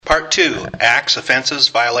Part 2. Acts, Offenses,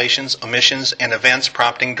 Violations, Omissions, and Events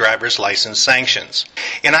Prompting Driver's License Sanctions.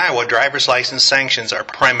 In Iowa, driver's license sanctions are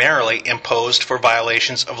primarily imposed for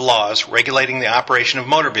violations of laws regulating the operation of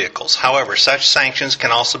motor vehicles. However, such sanctions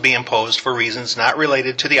can also be imposed for reasons not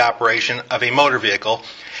related to the operation of a motor vehicle,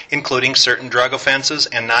 including certain drug offenses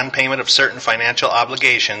and non-payment of certain financial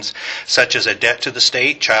obligations, such as a debt to the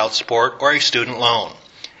state, child support, or a student loan.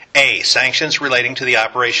 A. Sanctions relating to the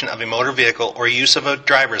operation of a motor vehicle or use of a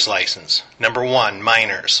driver's license. Number 1.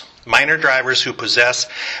 Minors. Minor drivers who possess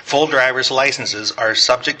full driver's licenses are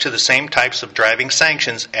subject to the same types of driving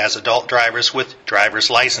sanctions as adult drivers with driver's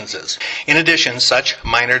licenses. In addition, such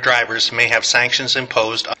minor drivers may have sanctions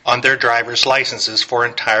imposed on their driver's licenses for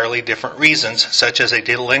entirely different reasons, such as a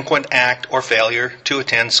delinquent act or failure to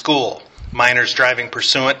attend school. Minors driving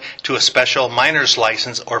pursuant to a special minor's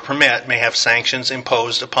license or permit may have sanctions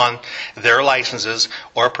imposed upon their licenses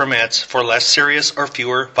or permits for less serious or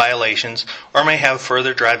fewer violations, or may have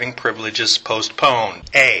further driving privileges postponed.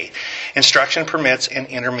 A. Instruction permits and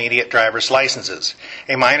intermediate driver's licenses.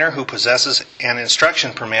 A minor who possesses an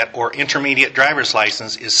instruction permit or intermediate driver's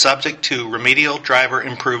license is subject to remedial driver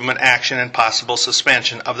improvement action and possible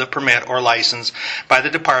suspension of the permit or license by the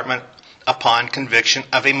department upon conviction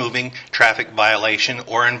of a moving traffic violation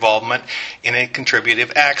or involvement in a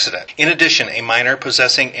contributive accident. In addition, a minor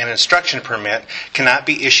possessing an instruction permit cannot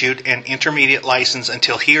be issued an intermediate license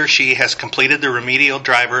until he or she has completed the remedial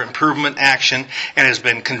driver improvement action and has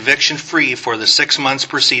been conviction-free for the 6 months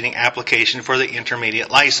preceding application for the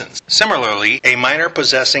intermediate license. Similarly, a minor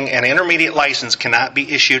possessing an intermediate license cannot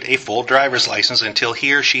be issued a full driver's license until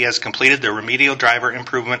he or she has completed the remedial driver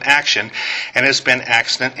improvement action and has been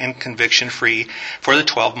accident and conviction-free for the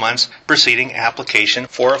 12 months preceding application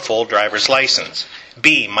for a full driver's license.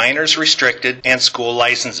 B. Minors restricted and school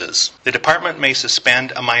licenses. The department may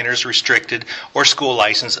suspend a minor's restricted or school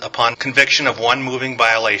license upon conviction of one moving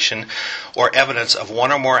violation or evidence of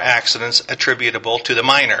one or more accidents attributable to the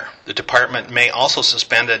minor. The department may also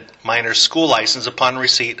suspend a minor's school license upon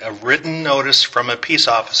receipt of written notice from a peace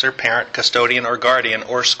officer, parent, custodian, or guardian,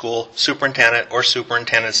 or school superintendent or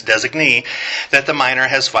superintendent's designee that the minor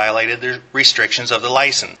has violated the restrictions of the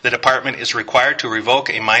license. The department is required to revoke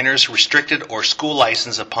a minor's restricted or school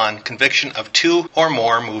license upon conviction of 2 or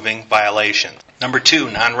more moving violations. Number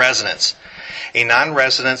 2, non-residents. A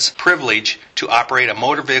non-resident's privilege to operate a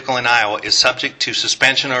motor vehicle in Iowa is subject to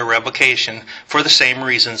suspension or revocation for the same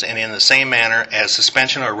reasons and in the same manner as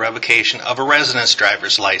suspension or revocation of a resident's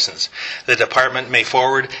driver's license. The department may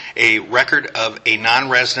forward a record of a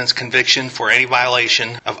non-resident's conviction for any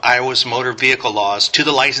violation of Iowa's motor vehicle laws to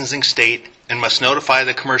the licensing state and must notify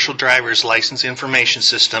the Commercial Driver's License Information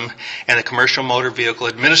System and the Commercial Motor Vehicle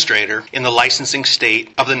Administrator in the licensing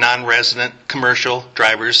state of the non-resident commercial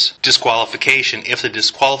driver's disqualification if the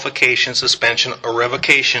disqualification, suspension, or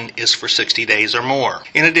revocation is for 60 days or more.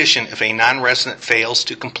 In addition, if a non-resident fails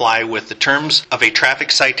to comply with the terms of a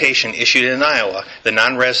traffic citation issued in Iowa, the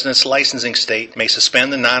non-resident's licensing state may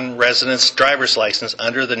suspend the non-resident's driver's license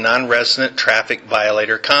under the Non-Resident Traffic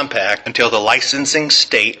Violator Compact until the licensing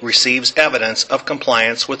state receives evidence of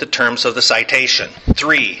compliance with the terms of the citation.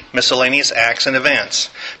 3. Miscellaneous acts and events.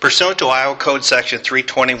 Pursuant to Iowa Code Section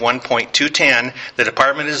 321.210, the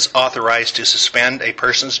department is authorized to suspend a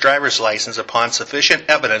person's driver's license upon sufficient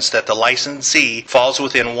evidence that the licensee falls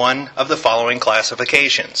within one of the following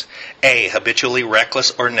classifications. A. Habitually reckless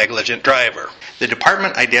or negligent driver. The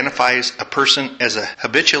department identifies a person as a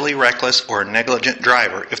habitually reckless or negligent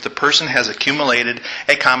driver if the person has accumulated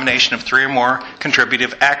a combination of 3 or more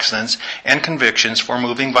contributive accidents and convictions for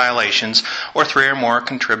moving violations or 3 or more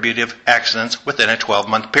contributive accidents within a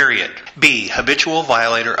 12-month period. B. Habitual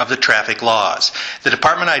violator of the traffic laws. The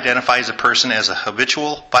department identifies a person as a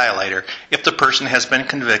habitual violator if the person has been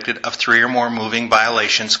convicted of 3 or more moving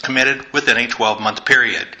violations committed within a 12-month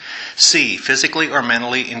period. C. Physically or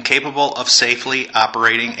mentally incapable of safely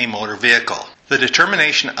operating a motor vehicle. The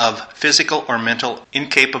determination of physical or mental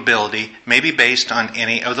incapability may be based on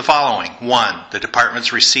any of the following. 1. The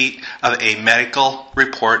department's receipt of a medical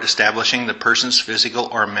report establishing the person's physical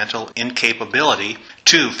or mental incapability.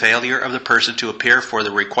 2. Failure of the person to appear for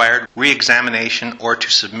the required re-examination or to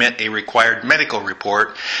submit a required medical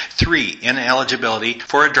report. 3. Ineligibility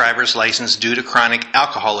for a driver's license due to chronic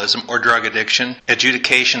alcoholism or drug addiction.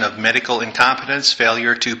 Adjudication of medical incompetence,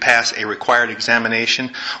 failure to pass a required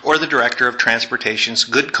examination, or the Director of Transportation's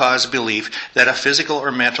good cause belief that a physical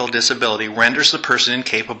or mental disability renders the person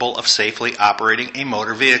incapable of safely operating a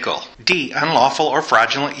motor vehicle. D. Unlawful or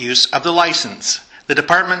fraudulent use of the license. The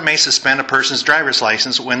Department may suspend a person's driver's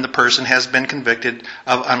license when the person has been convicted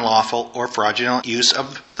of unlawful or fraudulent use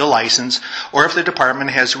of the license, or if the Department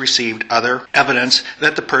has received other evidence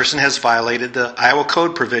that the person has violated the Iowa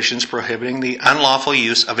Code provisions prohibiting the unlawful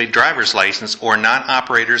use of a driver's license or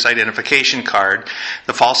non-operator's identification card,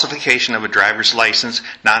 the falsification of a driver's license,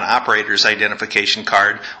 non-operator's identification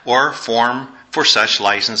card, or form for such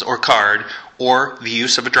license or card, or the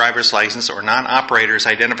use of a driver's license or non-operator's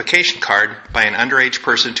identification card by an underage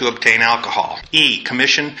person to obtain alcohol. E.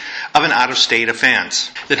 Commission of an out-of-state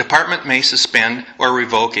offense. The Department may suspend or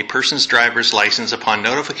revoke a person's driver's license upon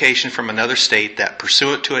notification from another state that,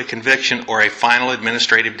 pursuant to a conviction or a final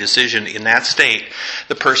administrative decision in that state,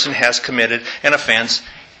 the person has committed an offense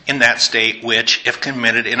in that state which, if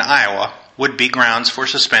committed in Iowa, would be grounds for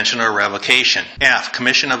suspension or revocation. F.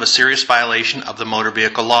 Commission of a serious violation of the motor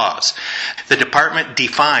vehicle laws. The Department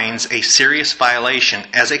defines a serious violation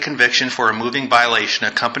as a conviction for a moving violation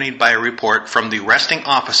accompanied by a report from the arresting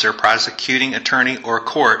officer, prosecuting attorney, or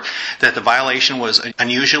court that the violation was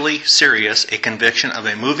unusually serious, a conviction of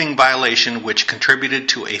a moving violation which contributed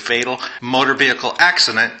to a fatal motor vehicle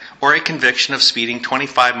accident, or a conviction of speeding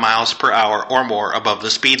 25 miles per hour or more above the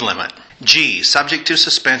speed limit. G. Subject to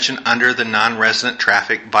suspension under the Non-Resident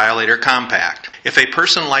Traffic Violator Compact. If a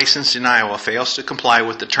person licensed in Iowa fails to comply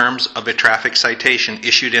with the terms of a traffic citation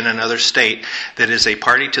issued in another state that is a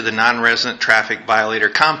party to the Non-Resident Traffic Violator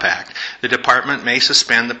Compact, the Department may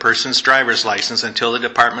suspend the person's driver's license until the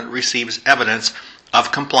Department receives evidence of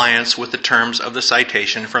compliance with the terms of the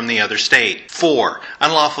citation from the other state. 4.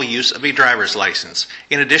 Unlawful use of a driver's license.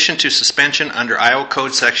 In addition to suspension under Iowa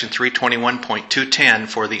Code Section 321.210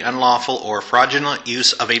 for the unlawful or fraudulent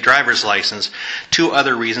use of a driver's license, 2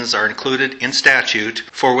 other reasons are included in statute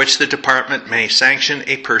for which the Department may sanction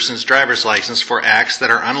a person's driver's license for acts that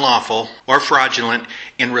are unlawful or fraudulent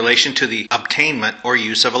in relation to the obtainment or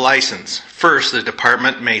use of a license. First, the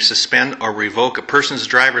Department may suspend or revoke a person's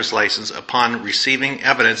driver's license upon receiving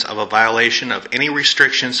evidence of a violation of any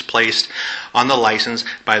restrictions placed on the license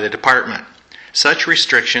by the Department. Such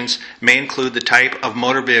restrictions may include the type of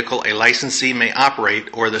motor vehicle a licensee may operate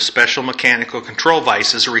or the special mechanical control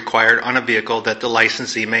devices required on a vehicle that the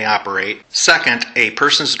licensee may operate. Second, a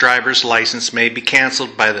person's driver's license may be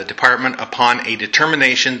canceled by the Department upon a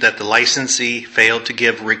determination that the licensee failed to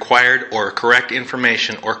give required or correct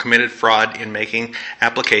information or committed fraud in making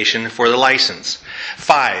application for the license.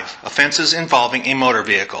 5. Offenses involving a motor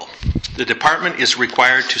vehicle. The Department is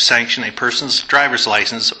required to sanction a person's driver's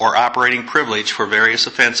license or operating privilege for various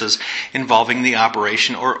offenses involving the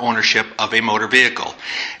operation or ownership of a motor vehicle.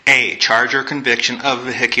 A. Charge or conviction of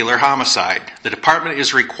vehicular homicide. The Department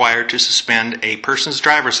is required to suspend a person's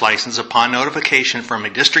driver's license upon notification from a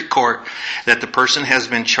district court that the person has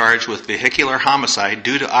been charged with vehicular homicide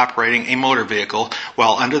due to operating a motor vehicle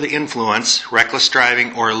while under the influence, reckless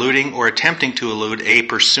driving, or eluding or attempting to elude a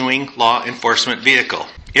pursuing law enforcement vehicle.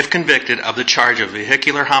 If convicted of the charge of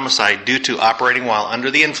vehicular homicide due to operating while under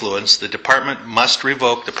the influence, the Department must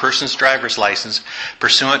revoke the person's driver's license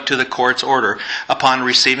pursuant to the court's order upon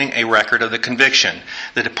receiving a record of the conviction.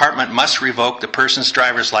 The Department must revoke the person's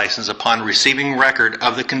driver's license upon receiving record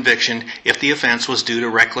of the conviction if the offense was due to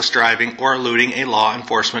reckless driving or eluding a law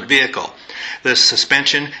enforcement vehicle. The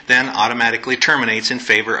suspension then automatically terminates in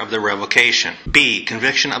favor of the revocation. B.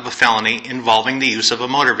 Conviction of a felony involving the use of a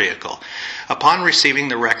motor vehicle. Upon receiving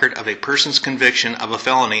the record of a person's conviction of a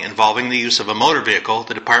felony involving the use of a motor vehicle,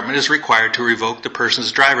 the Department is required to revoke the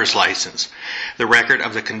person's driver's license. The record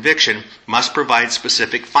of the conviction must provide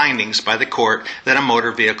specific findings by the court that a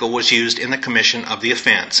motor vehicle was used in the commission of the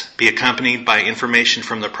offense, be accompanied by information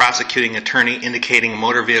from the prosecuting attorney indicating a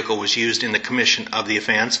motor vehicle was used in the commission of the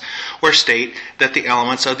offense, or state that the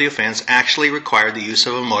elements of the offense actually required the use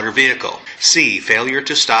of a motor vehicle. C. Failure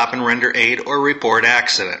to stop and render aid or report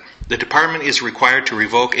accident. The Department is required to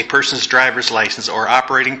revoke a person's driver's license or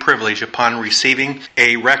operating privilege upon receiving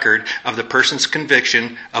a record of the person's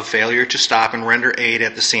conviction of failure to stop and render aid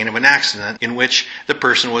at the scene of an accident in which the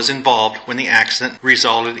person was involved when the accident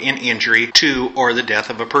resulted in injury to or the death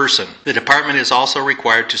of a person. The Department is also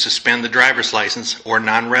required to suspend the driver's license or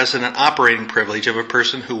non-resident operating privilege of a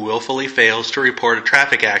person who willfully fails to report a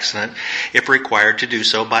traffic accident if required to do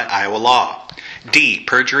so by Iowa law. D.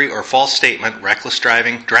 Perjury or false statement, reckless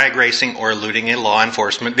driving, drag racing, or eluding a law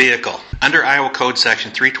enforcement vehicle. Under Iowa Code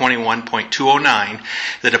Section 321.209,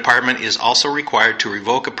 the Department is also required to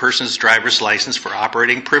revoke a person's driver's license for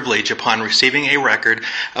operating privilege upon receiving a record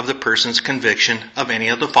of the person's conviction of any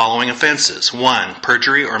of the following offenses. 1.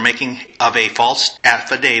 Perjury or making of a false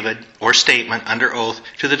affidavit or statement under oath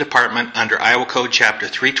to the Department under Iowa Code Chapter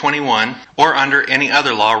 321 or under any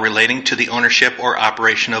other law relating to the ownership or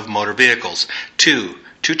operation of motor vehicles. 2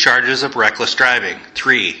 charges of reckless driving.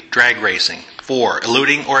 3. Drag racing. 4.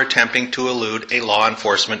 Eluding or attempting to elude a law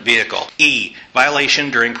enforcement vehicle. E.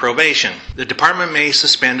 Violation during probation. The Department may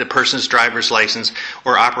suspend a person's driver's license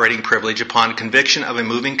or operating privilege upon conviction of a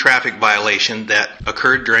moving traffic violation that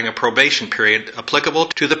occurred during a probation period applicable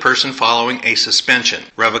to the person following a suspension,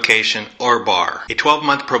 revocation, or bar. A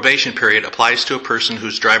 12-month probation period applies to a person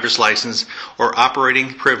whose driver's license or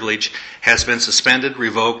operating privilege has been suspended,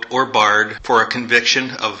 revoked, or barred for a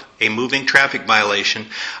conviction of a moving traffic violation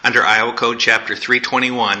under Iowa Code Chapter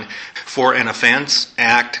 321 for an offense,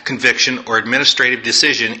 act, conviction, or administrative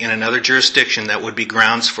decision in another jurisdiction that would be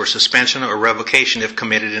grounds for suspension or revocation if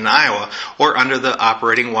committed in Iowa or under the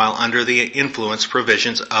operating while under the influence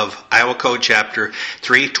provisions of Iowa Code Chapter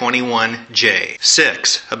 321J.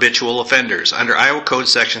 6. Habitual offenders. Under Iowa Code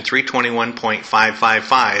Section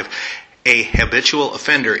 321.555, a habitual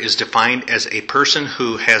offender is defined as a person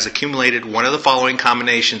who has accumulated one of the following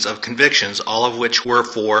combinations of convictions, all of which were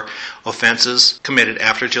for offenses committed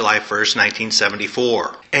after July 1st,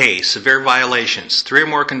 1974. A. Severe violations. 3 or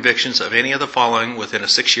more convictions of any of the following within a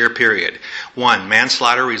 6-year period. 1.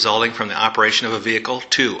 Manslaughter resulting from the operation of a vehicle.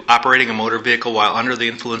 2. Operating a motor vehicle while under the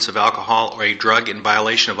influence of alcohol or a drug in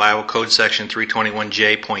violation of Iowa Code Section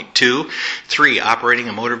 321J.2. 3. Operating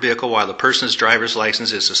a motor vehicle while the person's driver's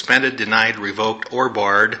license is suspended, denied, revoked, or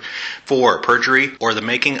barred. 4. Perjury or the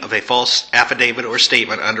making of a false affidavit or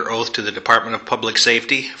statement under oath to the Department of Public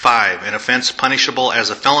Safety. 5. An offense punishable as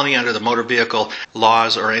a felony under the motor vehicle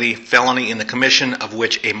laws or any felony in the commission of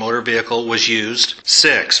which a motor vehicle was used.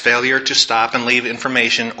 6. Failure to stop and leave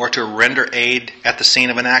information or to render aid at the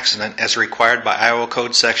scene of an accident as required by Iowa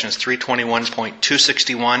Code Sections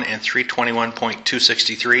 321.261 and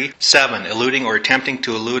 321.263. 7. Eluding or attempting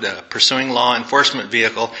to elude a pursuing law enforcement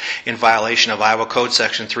vehicle in violation of Iowa Code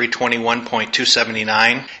Section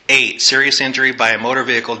 321.279. 8. Serious injury by a motor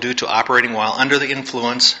vehicle due to operating while under the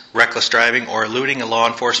influence, reckless driving, or eluding a law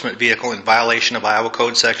enforcement vehicle in violation of Iowa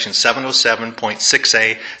Code Section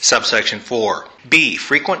 707.6a, subsection 4. B.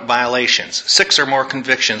 Frequent violations. 6 or more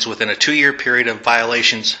convictions within a 2-year period of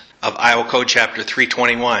violations of Iowa Code Chapter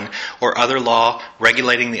 321 or other law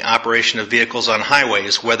regulating the operation of vehicles on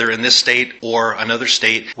highways, whether in this state or another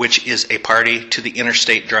state which is a party to the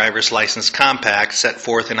Interstate Driver's License Compact set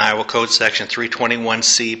forth in Iowa Code Section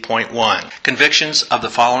 321C.1. Convictions of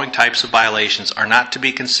the following types of violations are not to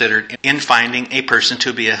be considered in finding a person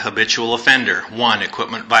to be a habitual offender. 1.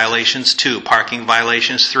 Equipment violations. 2. Parking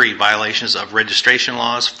violations. 3. Violations of registration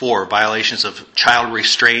laws. 4. Violations of child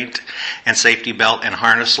restraint and safety belt and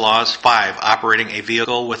harness laws. 5. Operating a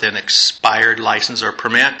vehicle with an expired license or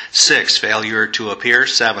permit. 6. Failure to appear.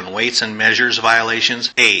 7. Weights and measures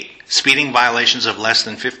violations. 8. Speeding violations of less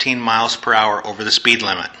than 15 miles per hour over the speed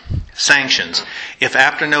limit. Sanctions. If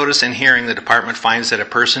after notice and hearing the Department finds that a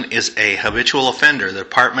person is a habitual offender, the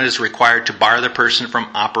Department is required to bar the person from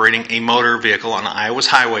operating a motor vehicle on Iowa's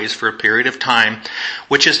highways for a period of time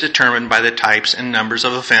which is determined by the types and numbers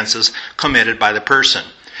of offenses committed by the person.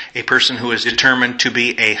 A person who is determined to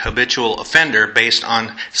be a habitual offender based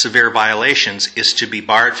on severe violations is to be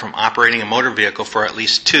barred from operating a motor vehicle for at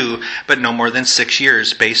least 2, but no more than 6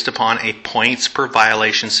 years based upon a points per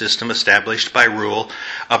violation system established by rule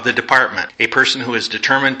of the Department. A person who is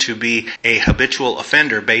determined to be a habitual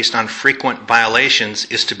offender based on frequent violations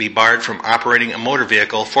is to be barred from operating a motor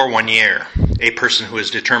vehicle for 1 year. A person who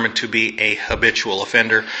is determined to be a habitual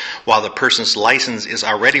offender while the person's license is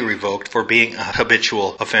already revoked for being a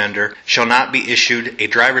habitual offender shall not be issued a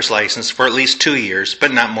driver's license for at least 2 years,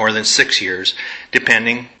 but not more than 6 years,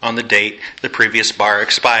 depending on the date the previous bar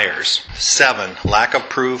expires. 7. Lack of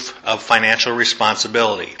proof of financial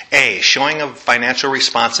responsibility. A. Showing of financial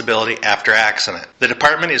responsibility after accident. The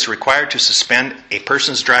Department is required to suspend a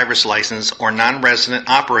person's driver's license or non-resident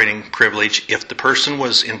operating privilege if the person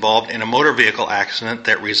was involved in a motor vehicle accident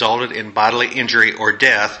that resulted in bodily injury or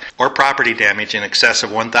death or property damage in excess of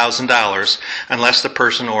 $1,000 unless the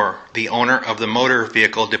person or the owner of the motor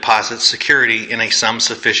vehicle deposits security in a sum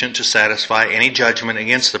sufficient to satisfy any judgment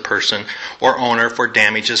against the person or owner for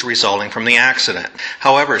damages resulting from the accident.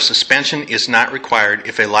 However, suspension is not required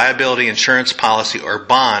if a liability insurance policy or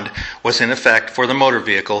bond was in effect for the motor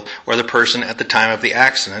vehicle or the person at the time of the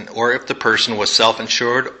accident, or if the person was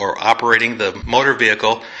self-insured or operating the motor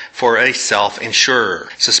vehicle for a self-insurer.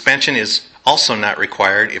 Suspension is also not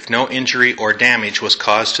required if no injury or damage was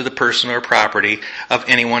caused to the person or property of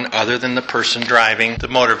anyone other than the person driving the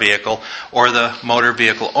motor vehicle or the motor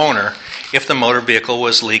vehicle owner, if the motor vehicle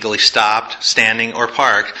was legally stopped, standing, or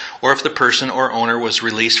parked, or if the person or owner was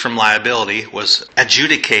released from liability, was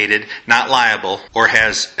adjudicated not liable, or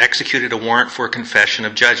has executed a warrant for confession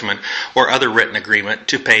of judgment or other written agreement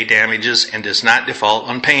to pay damages and does not default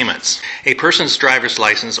on payments. A person's driver's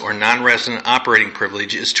license or non-resident operating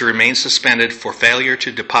privilege is to remain suspended for failure to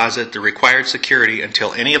deposit the required security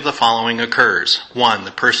until any of the following occurs. 1.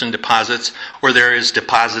 The person deposits or there is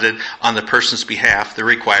deposited on the person's behalf the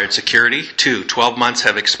required security. 2. 12 months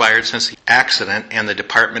have expired since the accident and the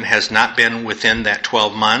department has not been within that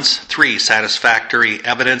 12 months. 3. Satisfactory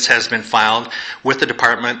evidence has been filed with the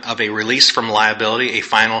department of a release from liability, a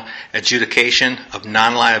final adjudication of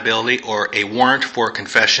non-liability, or a warrant for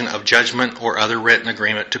confession of judgment or other written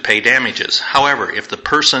agreement to pay damages. However, if the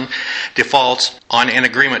person defaults on an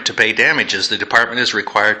agreement to pay damages, the department is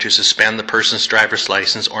required to suspend the person's driver's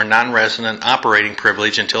license or non-resident operating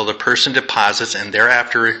privilege until the person deposits and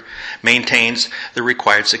thereafter maintains the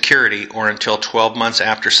required security, or until 12 months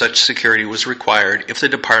after such security was required if the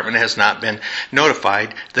department has not been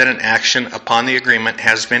notified that an action upon the agreement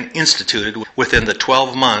has been instituted within the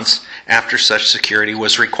 12 months after such security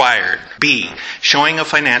was required. B. Showing of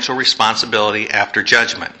financial responsibility after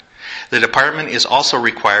judgment. The department is also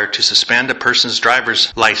required to suspend a person's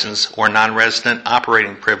driver's license or non-resident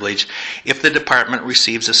operating privilege if the department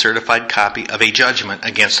receives a certified copy of a judgment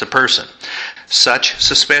against the person. Such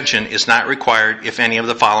suspension is not required if any of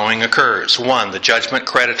the following occurs. 1. The judgment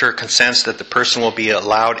creditor consents that the person will be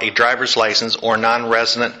allowed a driver's license or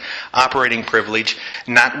non-resident operating privilege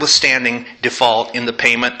notwithstanding default in the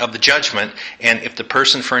payment of the judgment, and if the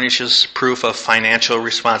person furnishes proof of financial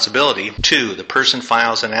responsibility. 2. The person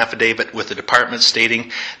files an affidavit with the department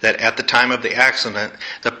stating that at the time of the accident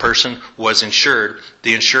the person was insured.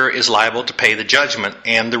 The insurer is liable to pay the judgment,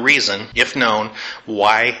 and the reason, if known,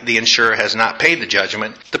 why the insurer has not paid the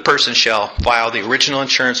judgment, the person shall file the original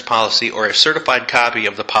insurance policy or a certified copy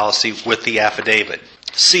of the policy with the affidavit.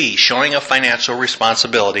 C. Showing of financial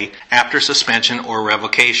responsibility after suspension or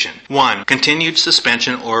revocation. 1. Continued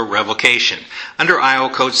suspension or revocation. Under Iowa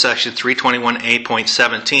Code Section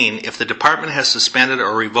 321A.17, if the department has suspended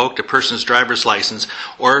or revoked a person's driver's license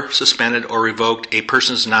or suspended or revoked a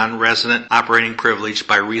person's non-resident operating privilege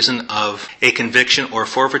by reason of a conviction or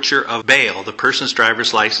forfeiture of bail, the person's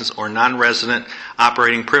driver's license or non-resident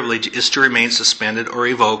operating privilege is to remain suspended or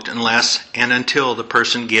revoked unless and until the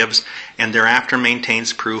person gives and thereafter maintains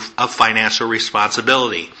proof of financial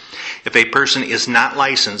responsibility. If a person is not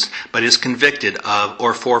licensed but is convicted of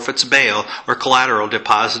or forfeits bail or collateral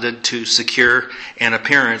deposited to secure an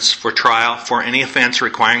appearance for trial for any offense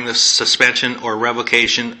requiring the suspension or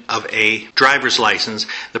revocation of a driver's license,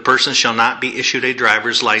 the person shall not be issued a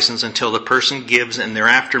driver's license until the person gives and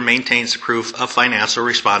thereafter maintains proof of financial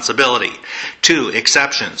responsibility. 2.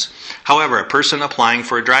 Exceptions. However, a person applying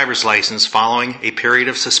for a driver's license following a period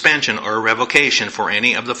of suspension or revocation for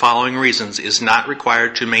any of the following reasons is not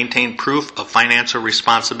required to maintain proof of financial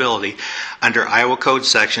responsibility under Iowa Code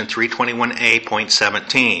Section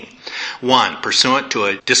 321A.17. 1. Pursuant to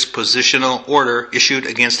a dispositional order issued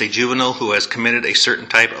against a juvenile who has committed a certain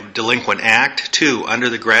type of delinquent act. 2. Under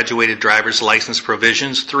the graduated driver's license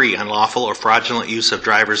provisions. 3. Unlawful or fraudulent use of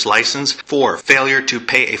driver's license. 4. Failure to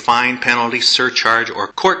pay a fine, penalty, surcharge, or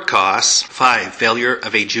court costs. 5. Failure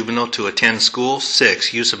of a juvenile to attend school.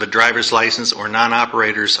 6. Use of a driver's license or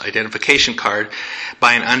non-operator's identification card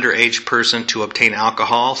by an underage person to obtain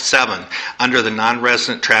alcohol. 7. Under the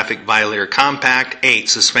Non-Resident Traffic Violator Compact. 8.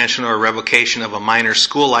 Suspension or revocation of a minor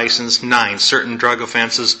school license. 9. Certain drug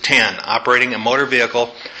offenses. 10. Operating a motor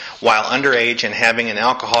vehicle while underage and having an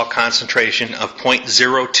alcohol concentration of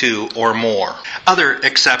 0.02 or more. Other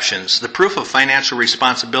exceptions. The proof of financial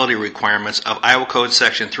responsibility requirements of Iowa Code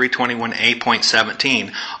Section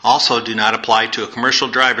 321A.17 also do not apply to a commercial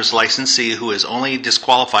driver's licensee who is only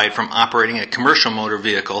disqualified from operating a commercial motor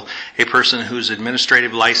vehicle, a person whose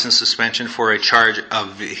administrative license suspension for a charge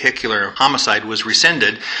of vehicular homicide was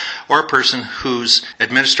rescinded, or a person whose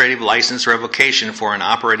administrative license revocation for an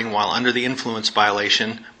operating while under the influence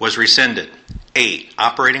violation was rescinded. 8.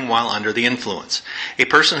 Operating while under the influence. A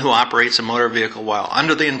person who operates a motor vehicle while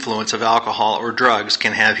under the influence of alcohol or drugs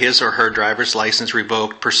can have his or her driver's license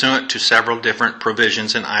revoked pursuant to several different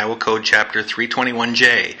provisions in Iowa Code Chapter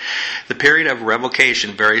 321J. The period of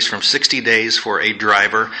revocation varies from 60 days for a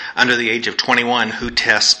driver under the age of 21 who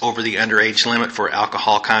tests over the underage limit for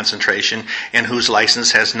alcohol concentration and whose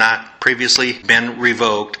license has not previously been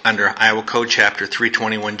revoked under Iowa Code Chapter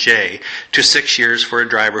 321J, to 6 years for a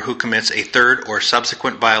driver who commits a third or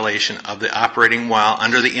subsequent violation of the operating while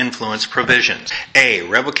under the influence provisions. A.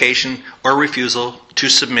 Revocation or refusal to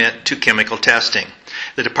submit to chemical testing.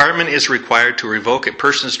 The Department is required to revoke a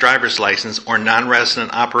person's driver's license or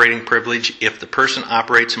non-resident operating privilege if the person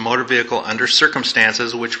operates a motor vehicle under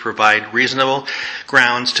circumstances which provide reasonable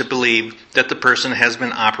grounds to believe that the person has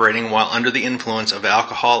been operating while under the influence of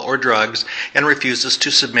alcohol or drugs and refuses to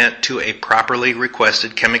submit to a properly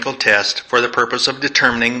requested chemical test for the purpose of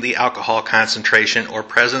determining the alcohol concentration or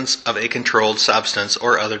presence of a controlled substance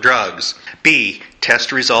or other drugs. B.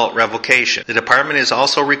 Test result revocation. The Department is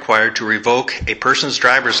also required to revoke a person's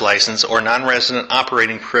driver's license or non-resident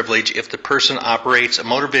operating privilege if the person operates a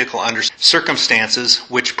motor vehicle under circumstances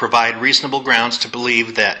which provide reasonable grounds to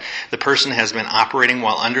believe that the person has been operating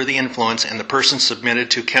while under the influence and the person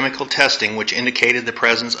submitted to chemical testing which indicated the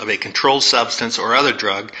presence of a controlled substance or other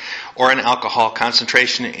drug or an alcohol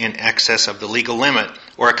concentration in excess of the legal limit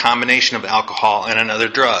or a combination of alcohol and another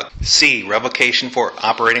drug. C. Revocation for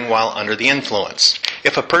operating while under the influence.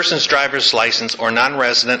 If a person's driver's license or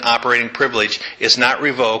non-resident operating privilege is not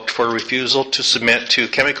revoked for refusal to submit to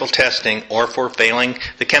chemical testing or for failing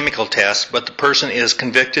the chemical test, but the person is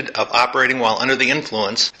convicted of operating while under the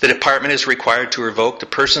influence, the Department is required to revoke the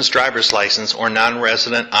person's driver's license or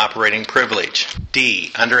non-resident operating privilege.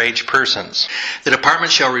 D. Underage persons. The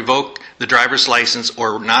Department shall revoke the driver's license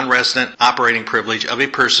or non-resident operating privilege of a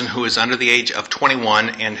person who is under the age of 21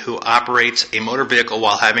 and who operates a motor vehicle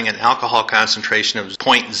while having an alcohol concentration of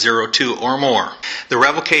 0.02 or more. The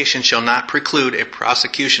revocation shall not preclude a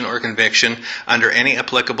prosecution or conviction under any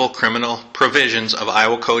applicable criminal provisions of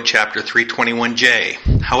Iowa Code Chapter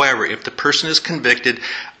 321J. However, if the person is convicted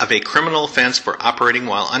of a criminal offense for operating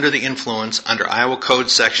while under the influence under Iowa Code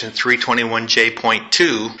Section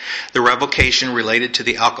 321J.2, the revocation related to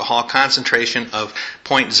the alcohol concentration of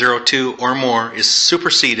 0.02 or more is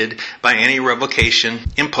superseded by any revocation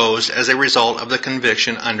imposed as a result of the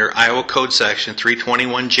conviction under Iowa Code Section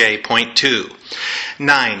 321J.2.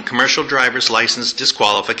 9. Commercial driver's license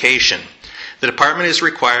disqualification. The Department is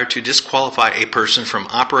required to disqualify a person from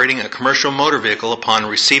operating a commercial motor vehicle upon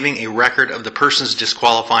receiving a record of the person's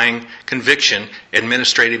disqualifying conviction,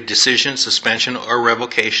 administrative decision, suspension, or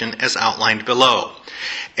revocation as outlined below.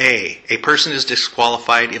 A. A person is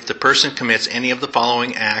disqualified if the person commits any of the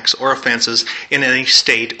following acts or offenses in any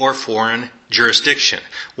state or foreign jurisdiction.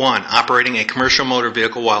 1. Operating a commercial motor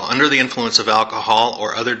vehicle while under the influence of alcohol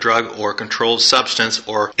or other drug or controlled substance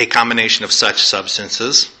or a combination of such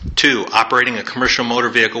substances. 2. Operating a commercial motor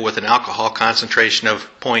vehicle with an alcohol concentration of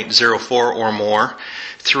 0.04 or more.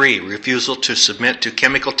 3. Refusal to submit to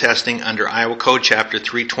chemical testing under Iowa Code Chapter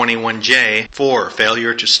 321J. 4.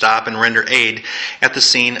 Failure to stop and render aid at the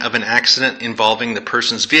scene of an accident involving the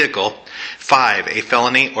person's vehicle. 5. A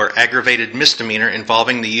felony or aggravated misdemeanor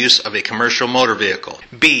involving the use of a commercial motor vehicle.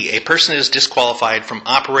 B. A person is disqualified from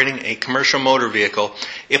operating a commercial motor vehicle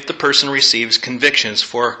if the person receives convictions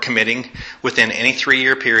for committing within any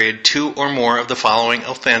 3-year period 2 or more of the following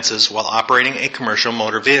offenses while operating a commercial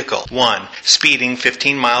motor vehicle. 1. Speeding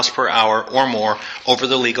 15 miles per hour or more over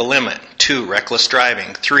the legal limit. 2. Reckless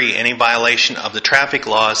driving. 3. Any violation of the traffic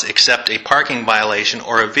laws except a parking violation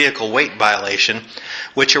or a vehicle weight violation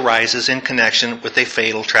which arises in connection with a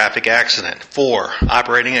fatal traffic accident. 4.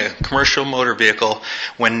 Operating a commercial motor vehicle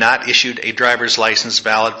when not issued a driver's license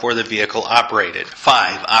valid for the vehicle operated.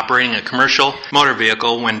 5. Operating a commercial motor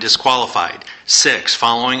vehicle when disqualified. 6.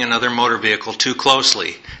 Following another motor vehicle too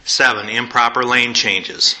closely. 7. Improper lane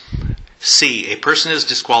changes. C. A person is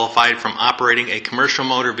disqualified from operating a commercial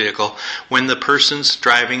motor vehicle when the person's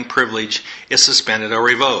driving privilege is suspended or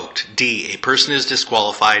revoked. D. A person is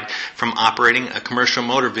disqualified from operating a commercial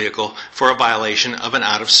motor vehicle for a violation of an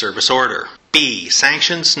out-of-service order. B.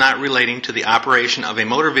 Sanctions not relating to the operation of a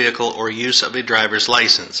motor vehicle or use of a driver's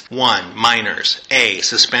license. 1. Minors. A.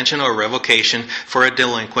 Suspension or revocation for a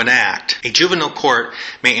delinquent act. A juvenile court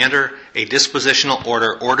may enter a dispositional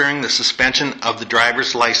order ordering the suspension of the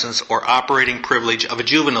driver's license or operating privilege of a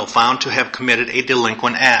juvenile found to have committed a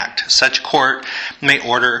delinquent act. Such court may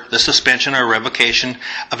order the suspension or revocation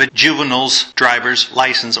of a juvenile's driver's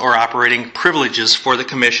license or operating privileges for the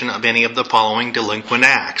commission of any of the following delinquent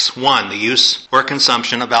acts. 1. The use or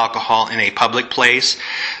consumption of alcohol in a public place,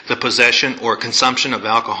 the possession or consumption of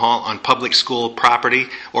alcohol on public school property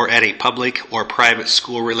or at a public or private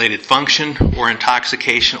school-related function, or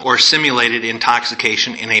intoxication or simulated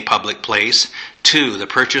intoxication in a public place. 2. The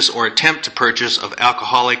purchase or attempt to purchase of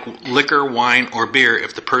alcoholic liquor, wine, or beer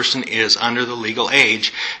if the person is under the legal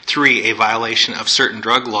age. 3. A violation of certain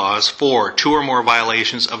drug laws. 4. 2 or more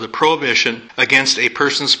violations of the prohibition against a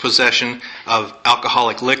person's possession of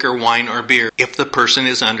alcoholic liquor, wine, or beer if the person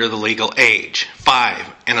is under the legal age.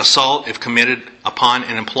 5. An assault if committed upon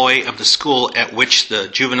an employee of the school at which the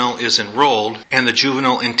juvenile is enrolled and the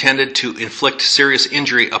juvenile intended to inflict serious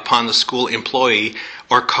injury upon the school employee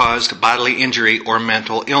or caused bodily injury or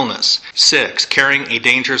mental illness. 6. Carrying a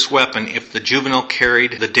dangerous weapon if the juvenile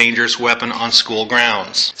carried the dangerous weapon on school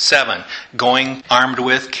grounds. 7. Going armed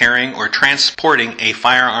with, carrying, or transporting a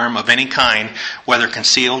firearm of any kind, whether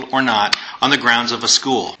concealed or not, on the grounds of a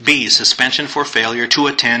school. B. Suspension for failure to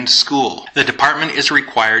attend school. The department is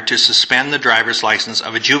required to suspend the driver's license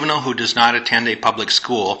of a juvenile who does not attend a public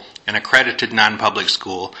school, an accredited non-public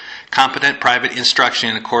school, competent private instruction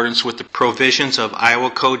in accordance with the provisions of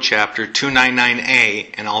Iowa Code Chapter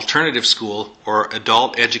 299A, an alternative school or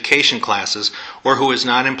adult education classes, or who is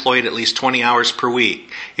not employed at least 20 hours per week.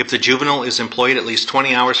 If the juvenile is employed at least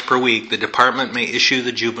 20 hours per week, the department may issue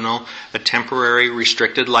the juvenile a temporary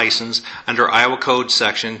restricted license under Iowa Code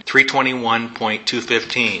Section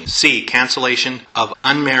 321.215. C. Cancellation of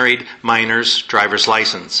unmarried minor's driver's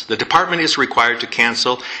license. The department is required to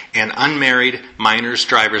cancel an unmarried minor's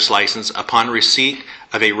driver's license upon receipt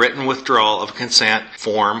of a written withdrawal of consent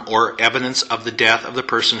form or evidence of the death of the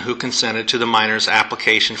person who consented to the minor's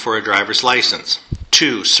application for a driver's license.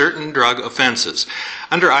 2. Certain drug offenses.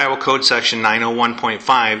 Under Iowa Code Section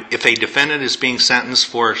 901.5, if a defendant is being sentenced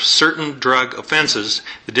for certain drug offenses,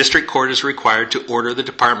 the district court is required to order the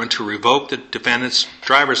department to revoke the defendant's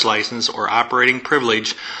driver's license or operating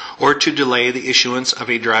privilege, or to delay the issuance of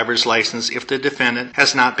a driver's license if the defendant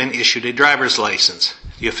has not been issued a driver's license.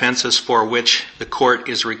 The offenses for which the court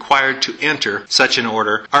is required to enter such an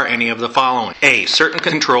order are any of the following. A. Certain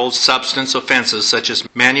controlled substance offenses such as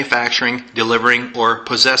manufacturing, delivering, or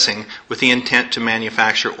possessing with the intent to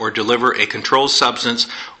manufacture or deliver a controlled substance,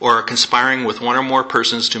 or conspiring with one or more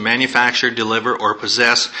persons to manufacture, deliver, or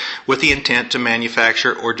possess with the intent to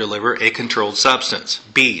manufacture or deliver a controlled substance.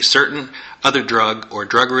 B. Certain other drug or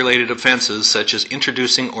drug-related offenses such as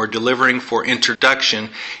introducing or delivering for introduction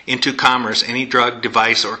into commerce any drug,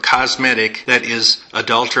 device, or cosmetic that is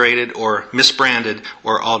adulterated or misbranded,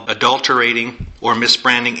 or adulterating or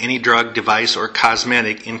misbranding any drug, device, or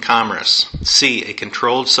cosmetic in commerce. C. A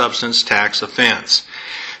controlled substance tax offense.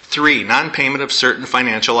 3. Non-payment of certain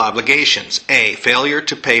financial obligations. A. Failure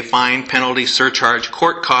to pay fine, penalty, surcharge,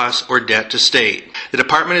 court costs, or debt to state. The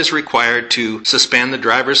department is required to suspend the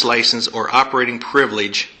driver's license or operating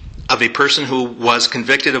privilege of a person who was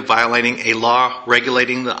convicted of violating a law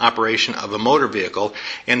regulating the operation of a motor vehicle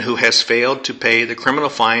and who has failed to pay the criminal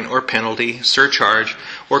fine or penalty, surcharge,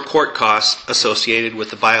 or court costs associated with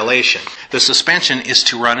the violation. The suspension is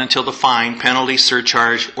to run until the fine, penalty,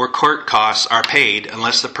 surcharge, or court costs are paid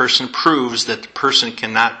unless the person proves that the person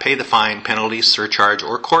cannot pay the fine, penalty, surcharge,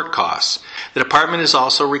 or court costs. The department is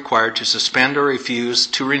also required to suspend or refuse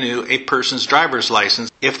to renew a person's driver's license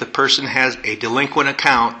if the person has a delinquent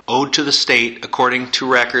account owed to the state according to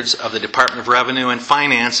records of the Department of Revenue and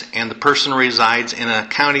Finance, and the person resides in a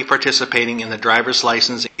county participating in the driver's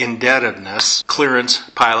license indebtedness clearance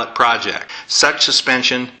pilot project. Such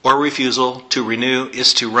suspension or refusal to renew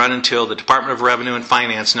is to run until the Department of Revenue and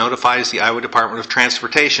Finance notifies the Iowa Department of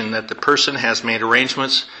Transportation that the person has made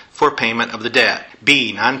arrangements for payment of the debt.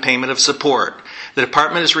 B. Non-payment of support. The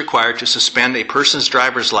department is required to suspend a person's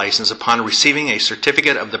driver's license upon receiving a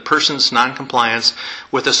certificate of the person's noncompliance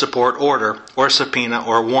with a support order or subpoena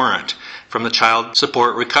or warrant from the Child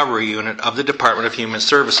Support Recovery Unit of the Department of Human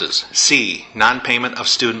Services. C. Non-payment of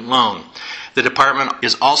student loan. The department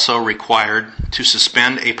is also required to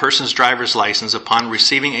suspend a person's driver's license upon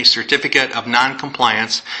receiving a certificate of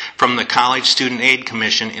noncompliance from the College Student Aid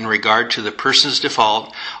Commission in regard to the person's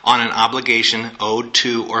default on an obligation owed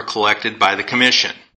to or collected by the Commission.